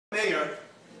mayor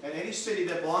and any city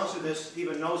that belongs to this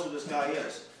even knows who this guy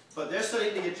is. But they're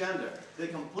setting the agenda. They're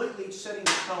completely setting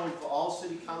the tone for all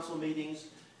city council meetings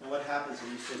and what happens in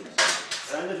these cities.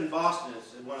 And I live in Boston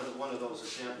as one of those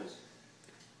examples.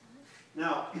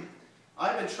 Now,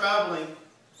 I've been traveling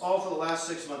all for the last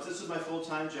 6 months. This is my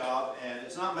full-time job, and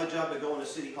it's not my job to go into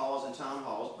city halls and town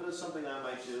halls, but it's something I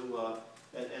might do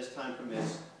as time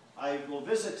permits. I will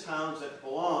visit towns that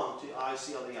belong to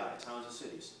ICLEI, towns and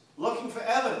cities, looking for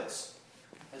evidence.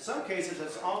 In some cases,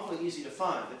 it's awfully easy to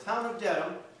find. The town of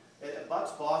Dedham, it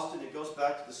abuts Boston. It goes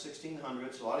back to the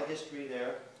 1600s, a lot of history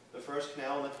there. The first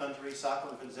canal in the country, Sacco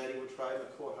and Vanzetti were tried in the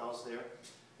courthouse there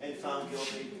and found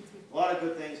guilty. A lot of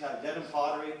good things happen. Dedham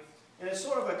pottery. And it's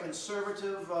sort of a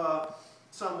conservative,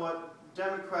 somewhat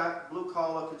Democrat,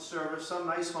 blue-collar conservative, some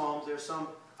nice homes. There's some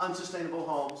unsustainable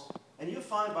homes. And you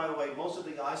find, by the way, most of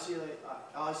the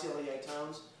ICLEA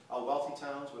towns are wealthy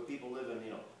towns where people live in,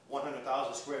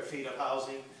 100,000 square feet of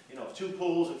housing, 2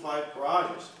 pools and 5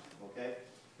 garages, okay?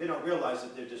 They don't realize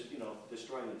that they're just,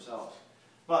 destroying themselves.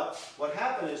 But what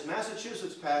happened is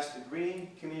Massachusetts passed the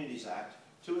Green Communities Act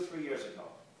 2 or 3 years ago.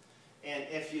 And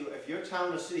if your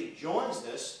town or city joins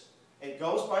this, it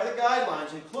goes by the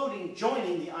guidelines, including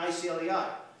joining the ICLEI.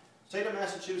 State of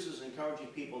Massachusetts is encouraging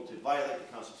people to violate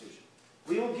the Constitution.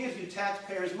 We will give you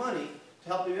taxpayers' money to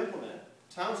help you implement it.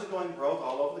 Towns are going broke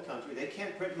all over the country. They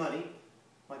can't print money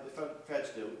like the feds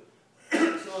do.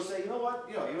 So they'll say, you know what,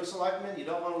 you're a selectman, you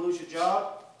don't want to lose your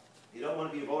job, you don't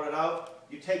want to be voted out,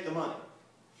 you take the money.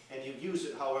 And you use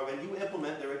it, however, and you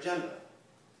implement their agenda.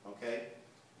 Okay?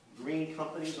 Green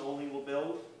companies only will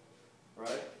build,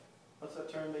 right? What's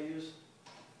that term they use?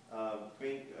 A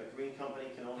green company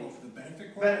can only... For the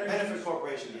benefit corporation? Benefit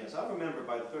corporation, yes. I'll remember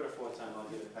by the 3rd or 4th time I'll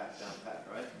get it back down pat,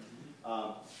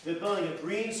 right? They're building a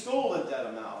green school in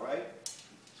Dedham now, right?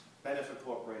 Benefit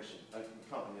corporation, a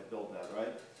company that built that,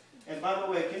 right? And by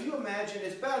the way, can you imagine,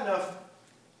 it's bad enough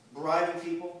bribing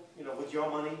people, with your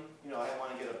money. I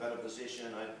want to get a better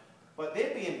position. But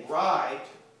they're being bribed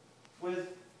with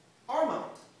our money.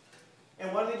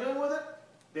 And what are they doing with it?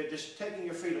 They're just taking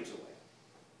your freedoms away.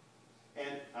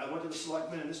 And I went to the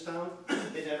selectmen in this town.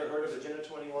 They'd never heard of Agenda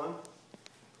 21.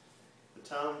 The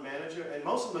town manager, and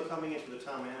most of them are coming into the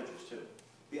town managers too.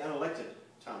 The unelected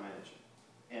town manager.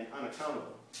 And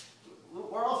unaccountable.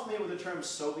 We're all familiar with the term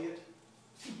Soviet.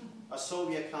 A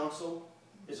Soviet council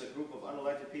is a group of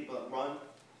unelected people that run.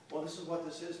 Well, this is what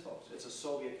this is, folks. It's a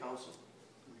Soviet council.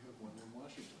 We have one in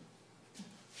Washington.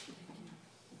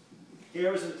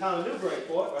 Here is the town of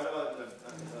Newburyport, right about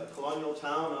a colonial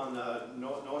town on the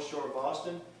north shore of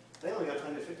Boston. They only got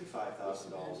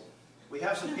 $155,000. We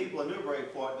have some people in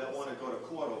Newburyport that want to go to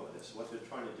court over this, what they're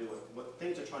trying to do, what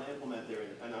things they're trying to implement there,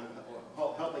 and I'm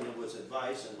helping them with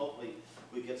advice, and hopefully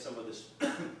we get some of this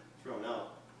thrown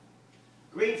out.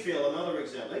 Greenfield, another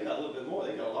example. They got a little bit more.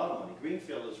 They got a lot of money.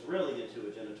 Greenfield is really into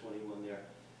Agenda 21 there.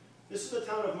 This is the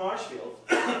town of Marshfield.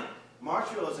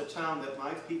 Marshfield is a town that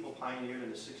my people pioneered in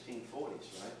the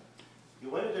 1640s, right? You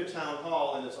went into town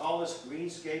hall, and it's all this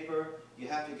greenscaper. You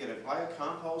have to buy a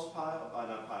compost pile,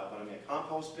 not pile, but I mean a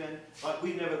compost bin. But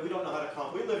we don't know how to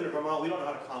compost. We live in Vermont. We don't know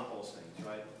how to compost things,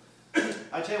 right?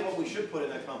 I tell you what we should put in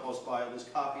that compost pile is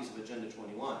copies of Agenda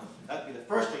 21. That'd be the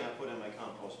first thing I put in my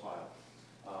compost pile.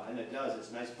 And it does.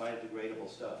 It's nice biodegradable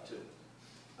stuff, too.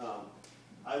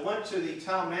 I went to the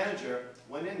town manager,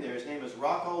 went in there. His name is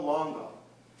Rocco Longo.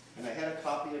 And I had a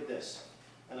copy of this.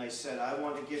 And I said, I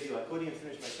want to give you, I couldn't even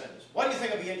finish my sentence. Why do you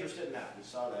think I'd be interested in that? He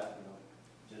saw that,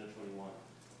 Agenda 21.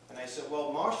 And I said,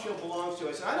 well, Marshfield belongs to,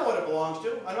 I said, I know what it belongs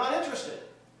to. I'm not interested.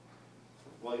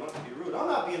 Well, you don't have to be rude. I'm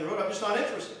not being rude. I'm just not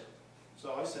interested.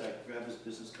 So I said, I grabbed his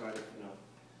business card,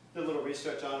 did a little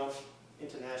research on him.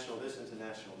 International this,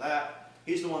 international that.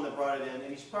 He's the one that brought it in,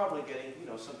 and he's probably getting,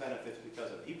 some benefits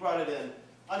because of it. He brought it in,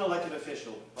 unelected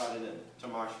official brought it in to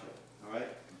Marshfield, all right?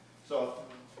 So,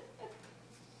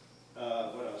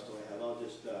 what else do I have? I'll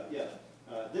just,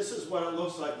 this is what it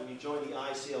looks like when you join the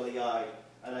ICLEI,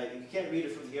 and you can't read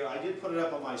it from here. I did put it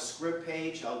up on my script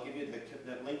page. I'll give you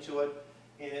that link to it,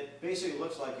 and it basically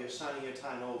looks like you're signing your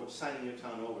town over to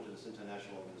this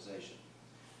international organization.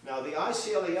 Now, the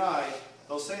ICLEI,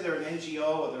 they'll say they're an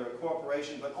NGO or they're a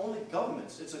corporation, but only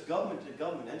governments. It's a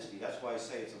government-to-government entity. That's why I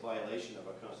say it's a violation of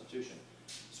our Constitution.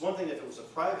 It's one thing if it was a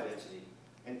private entity,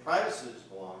 and private citizens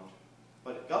belonged,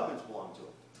 but governments belong to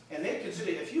it. And they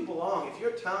consider, if your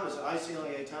town is an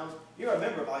ICLEI town, you're a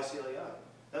member of ICLEI.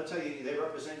 They'll tell you they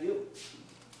represent you.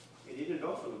 And you didn't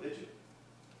vote for them, did you?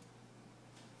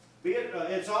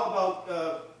 It's all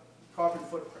about carbon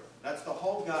footprint. That's the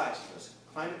whole guise of this,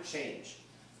 climate change.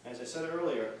 As I said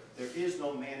earlier, there is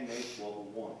no man-made global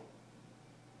warming.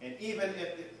 And even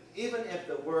if, even if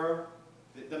there were,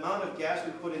 the amount of gas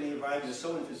we put in the environment is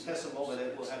so infinitesimal that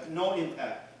it will have no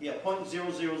impact. Yeah,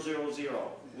 0.00001,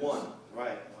 right.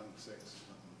 1.6.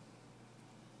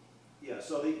 Yeah,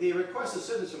 so the request of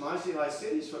citizens from ICLI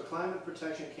cities for climate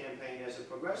protection campaign as it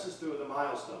progresses through the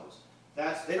milestones.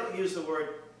 They don't use the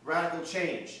word radical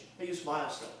change. They use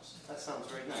milestones. That sounds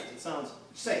very nice. It sounds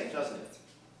safe, doesn't it?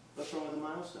 What's wrong with the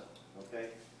milestone? Okay.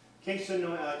 Kingston,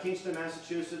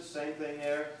 Massachusetts, same thing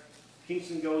there.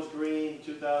 Kingston Goes Green,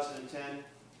 2010.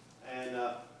 And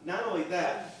not only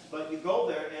that, but you go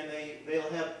there and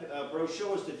they'll have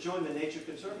brochures to join the Nature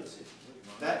Conservancy.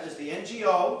 That is the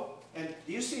NGO. And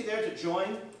do you see there to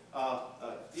join,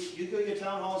 you go to your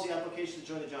town halls, the application to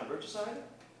join the John Birch Society?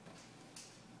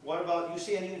 What about, you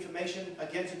see any information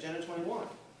against Agenda 21?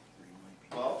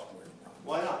 Well,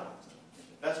 why not?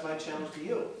 That's my challenge to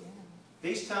you.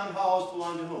 These town halls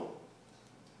belong to whom?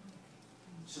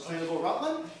 Sustainable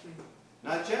Rutland?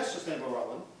 Not just Sustainable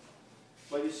Rutland.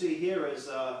 What you see here is,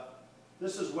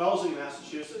 this is Wellesley,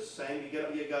 Massachusetts. Same,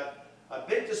 you got a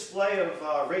big display of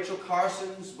Rachel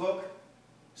Carson's book,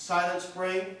 Silent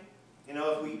Spring. You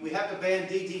know, if we have to ban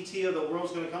DDT or the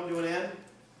world's going to come to an end.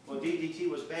 Well, DDT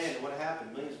was banned, and what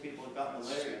happened? Millions of people have gotten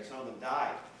malaria, and some of them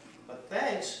died. But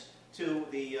thanks to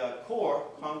the CORE,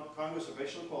 Congress of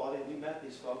Racial Equality, we met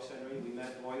these folks, Henry, we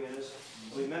met Roy Innes,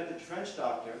 we met the trench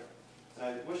doctor, and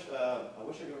I wish I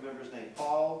could remember his name,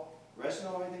 Paul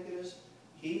Resno, I think it is.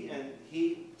 He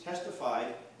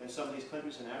testified in some of these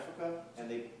countries in Africa, and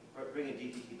they are bringing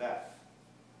DDT back.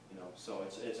 You know, so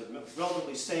it's a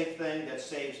relatively safe thing that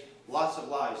saves lots of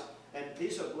lives. And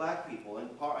these are black people, and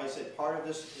I said part of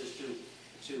this is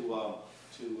to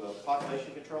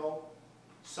population control.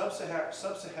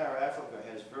 Sub-Saharan Africa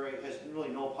has really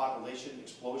no population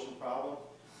explosion problem,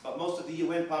 but most of the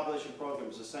UN population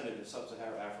programs are centered in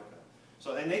Sub-Saharan Africa.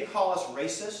 So, and they call us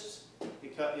racists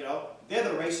because, you know, they're the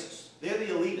racists, they're the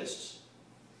elitists.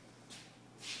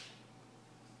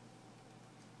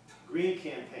 Green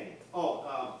campaign.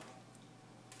 Oh,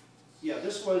 yeah,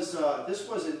 this was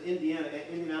in Indiana,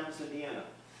 Indianapolis, Indiana.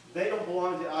 They don't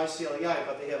belong to ICLEI,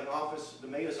 but they have an office, the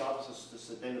mayor's office of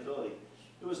sustainability.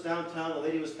 It was downtown. The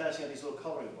lady was passing out these little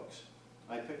coloring books.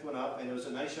 I picked one up, and it was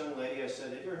a nice young lady. I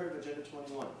said, "Have you ever heard of Agenda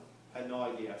 21?" I had no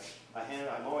idea.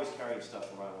 I'm always carrying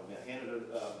stuff around with me. I handed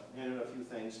her a few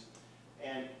things,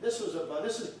 and this is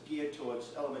geared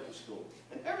towards elementary school.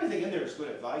 And everything in there is good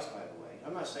advice, by the way.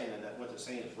 I'm not saying that what they're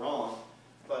saying is wrong,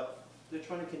 but they're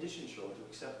trying to condition children to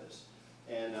accept this.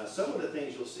 And some of the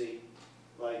things you'll see,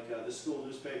 like the school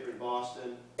newspaper in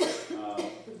Boston,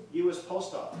 U.S.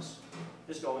 Post Office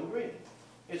is going green.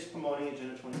 It's promoting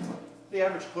Agenda 21. The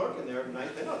average clerk in there at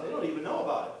night, they don't even know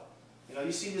about it. You know,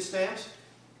 you see the stamps?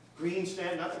 Green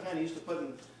stamp, not the kind you used to put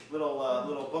in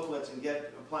little booklets and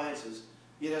get appliances.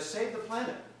 You just save the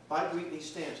planet. Buy these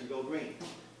stamps and go green.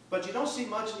 But you don't see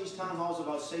much in these town halls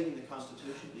about saving the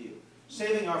Constitution, do you?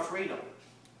 Saving our freedom.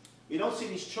 You don't see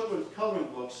these children coloring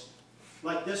books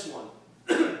like this one.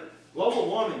 Global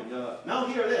warming. Now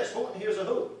hear this. Here's a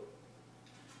who.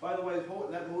 By the way,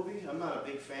 that movie, I'm not a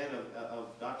big fan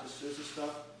of Dr. Seuss's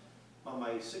stuff.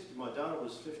 My daughter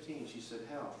was 15. She said,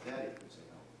 "Hal, Daddy." I said,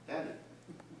 "No, Daddy,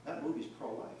 that movie's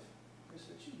pro-life." I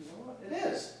said, "You know what? It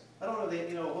is." I don't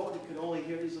know. Holden could only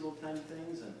hear these little tiny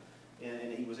things,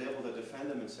 and he was able to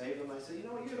defend them and save them. I said, "You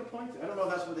know what? You got a point there." I don't know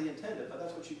if that's what they intended, but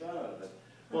that's what she got out of it.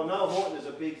 Well, now Horton is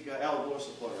a big Al Gore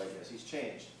supporter, I guess. He's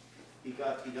changed. He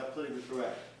got politically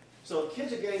correct. So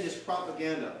kids are getting this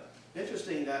propaganda.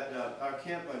 Interesting that our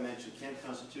camp I mentioned, Camp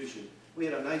Constitution, we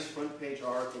had a nice front page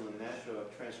article in the National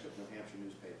Transcript New Hampshire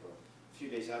newspaper a few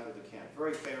days after the camp.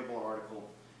 Very favorable article.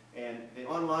 And the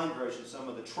online version, some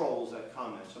of the trolls that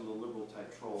comment, some of the liberal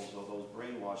type trolls, or those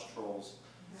brainwashed trolls,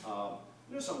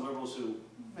 there's some liberals who,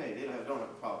 hey, they don't have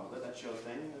a problem with it. That's your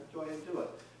thing. Go ahead and do it.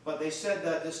 But they said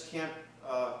that this camp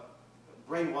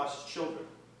brainwashes children,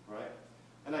 right?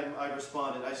 And I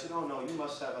responded. I said, "Oh no, you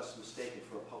must have us mistaken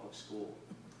for a public school."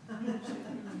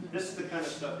 This is the kind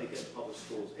of stuff they get in public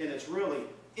schools, and it's really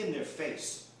in their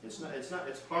face. It's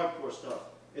hardcore stuff.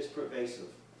 It's pervasive.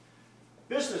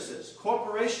 Businesses,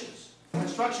 corporations,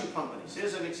 construction companies.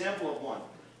 Here's an example of one.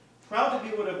 Proud to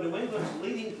be one of New England's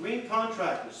leading green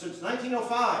contractors since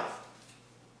 1905.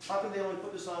 How come they only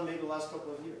put this on maybe the last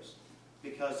couple of years?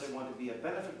 Because they want to be a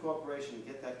benefit corporation and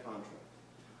get that contract.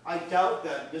 I doubt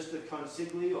that Mr.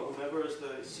 Consigli or whoever is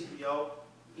the CEO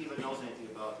even knows anything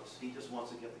about this. He just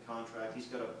wants to get the contract. He's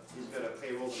got a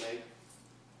payroll to make.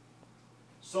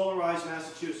 Solarize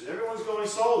Massachusetts. Everyone's going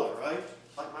solar, right?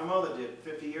 Like my mother did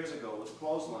 50 years ago with a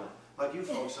clothesline. Like you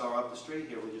folks are up the street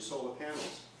here with your solar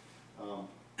panels.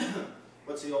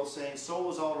 What's the old saying?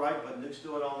 Solar's all right, but nukes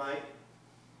do it all night.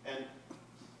 And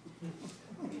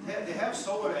they have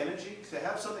solar energy, to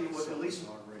have something with at least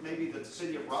maybe the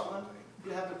city of Rutland,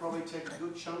 you'd have to probably take a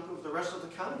good chunk of the rest of the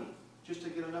county just to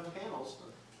get enough panels.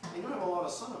 And you don't have a lot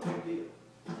of sun up there, do you?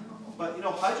 But you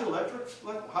know,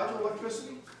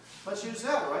 hydroelectricity, let's use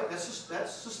that, right?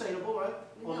 That's sustainable, right?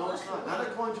 Well, no, it's not. Not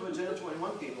according to Agenda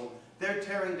 21 people. They're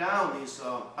tearing down these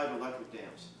hydroelectric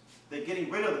dams. They're getting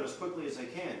rid of them as quickly as they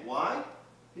can. Why?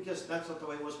 Because that's not the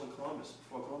way it was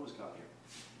before Columbus got here.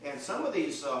 And some of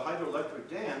these hydroelectric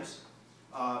dams,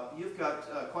 you've got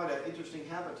quite an interesting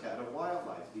habitat of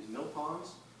wildlife. These mill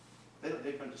ponds,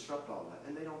 they can disrupt all that,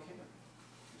 and they don't care.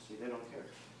 You see, they don't care.